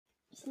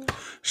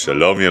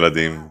שלום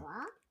ילדים,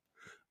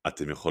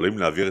 אתם יכולים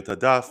להעביר את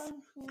הדף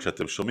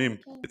כשאתם שומעים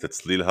את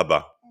הצליל הבא.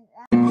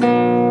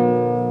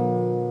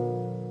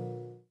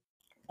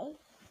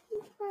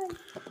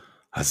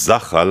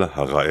 הזחל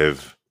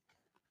הרעב.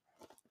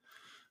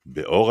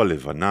 באור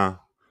הלבנה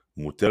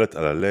מוטלת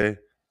על עלה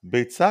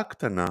ביצה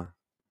קטנה.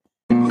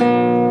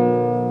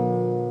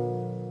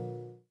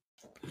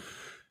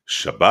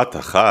 שבת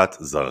אחת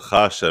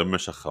זרחה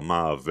השמש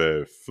החמה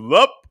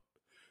ופלופ!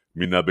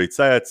 מן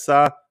הביצה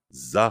יצא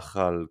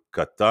זחל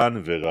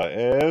קטן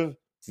ורעב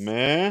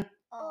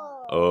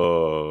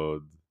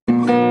מאוד.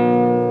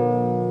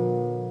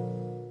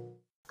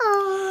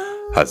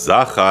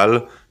 הזחל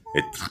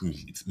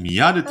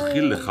מיד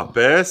התחיל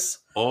לחפש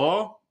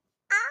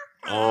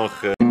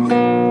אוכל.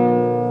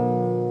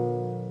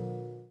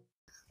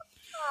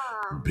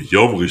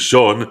 ביום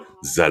ראשון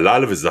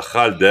זלל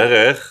וזחל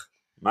דרך,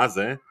 מה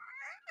זה?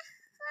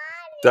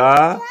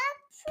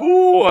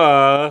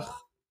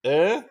 תפוח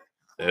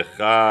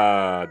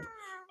אחד,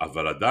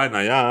 אבל עדיין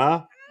היה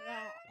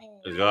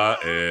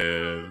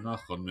רעב,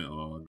 נכון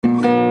מאוד.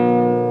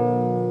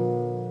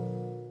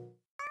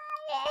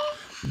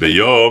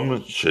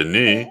 ביום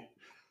שני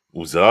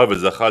הוא זלל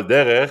וזחל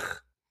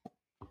דרך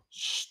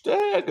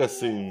שתי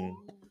אגסים,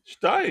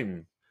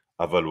 2,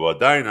 אבל הוא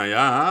עדיין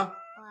היה.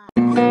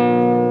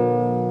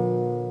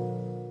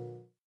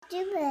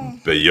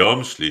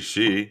 ביום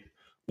שלישי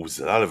הוא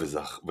זלל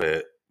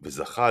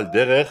וזחל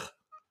דרך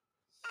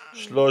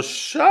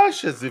 3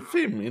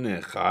 שזיפים, הנה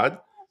 1,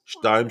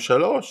 2,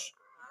 3,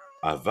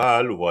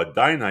 אבל הוא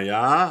עדיין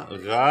היה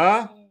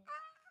רעב.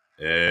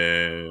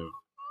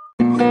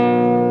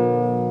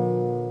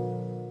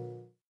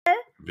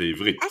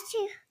 בעברית.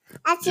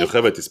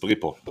 יוכבד, תספרי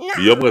פה.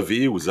 ביום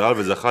רביעי הוא זלל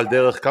וזחל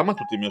דרך, כמה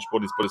תותים יש פה?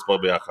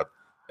 נספור ביחד.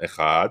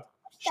 1,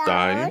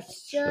 2,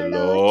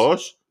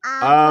 3,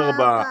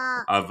 4,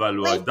 אבל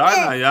הוא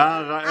עדיין היה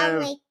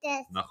רעב.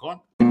 נכון?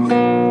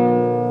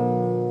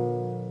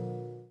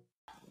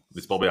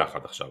 נספור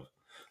ביחד עכשיו.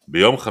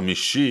 ביום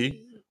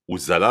חמישי הוא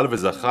זלל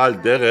וזחל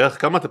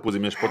דרך, כמה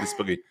תפוזים יש פה?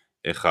 תספרי.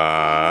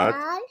 1,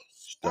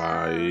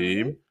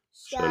 2,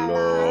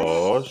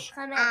 3,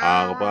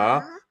 4,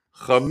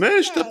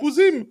 5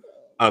 תפוזים,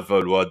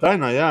 אבל הוא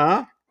עדיין היה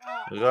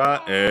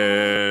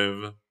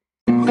רעב.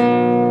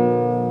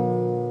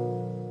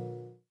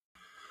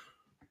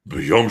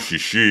 ביום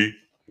שישי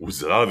הוא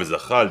זלל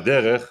וזחל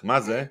דרך, מה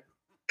זה?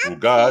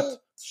 עוגת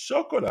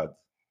שוקולד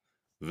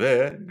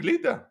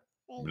וגלידה,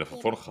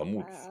 מלפפון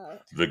חמוץ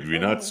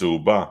וגבינה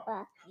צהובה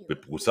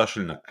ופרוסה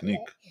של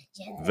נקניק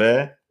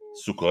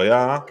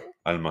וסוכריה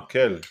על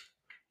מקל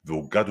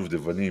ועוגת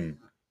דובדבנים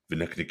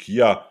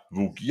ונקניקיה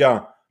ועוגיה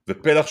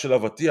ופלח של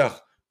אבטיח,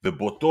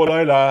 ובאותו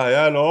לילה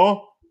היה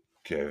לו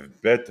כאב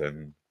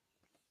בטן.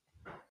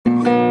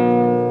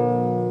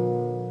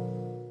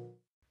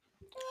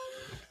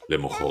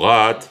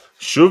 למחרת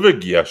שוב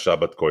הגיע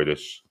שבת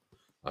קודש.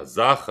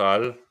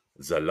 הזחל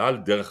זלל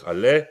דרך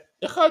עלה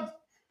אחד,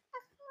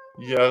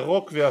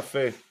 ירוק ויפה,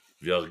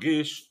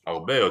 וירגיש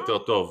הרבה יותר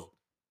טוב.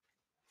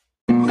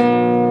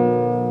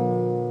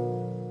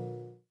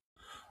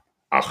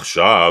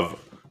 עכשיו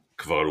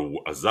כבר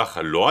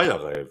הזחל לא היה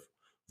רעב,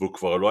 והוא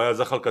כבר לא היה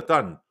זחל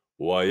קטן,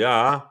 הוא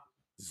היה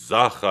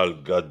זחל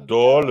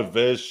גדול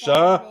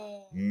ושמן.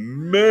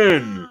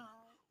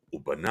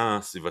 הוא בנה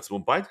סביב עצמו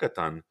בית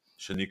קטן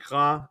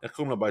שנקרא, איך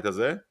קוראים לבית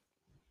הזה?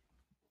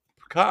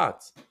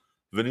 פקעת,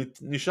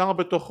 ונשאר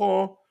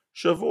בתוכו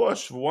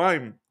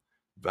שבוע-שבועיים,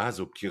 ואז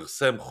הוא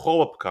כרסם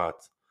חור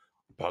בפקעת,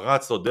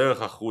 פרץ לו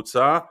דרך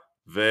החוצה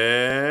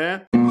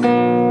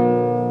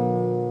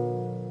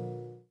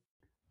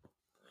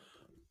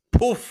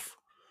פוף,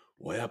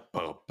 הוא היה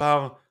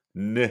פרפר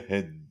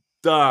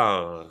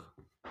נהדר.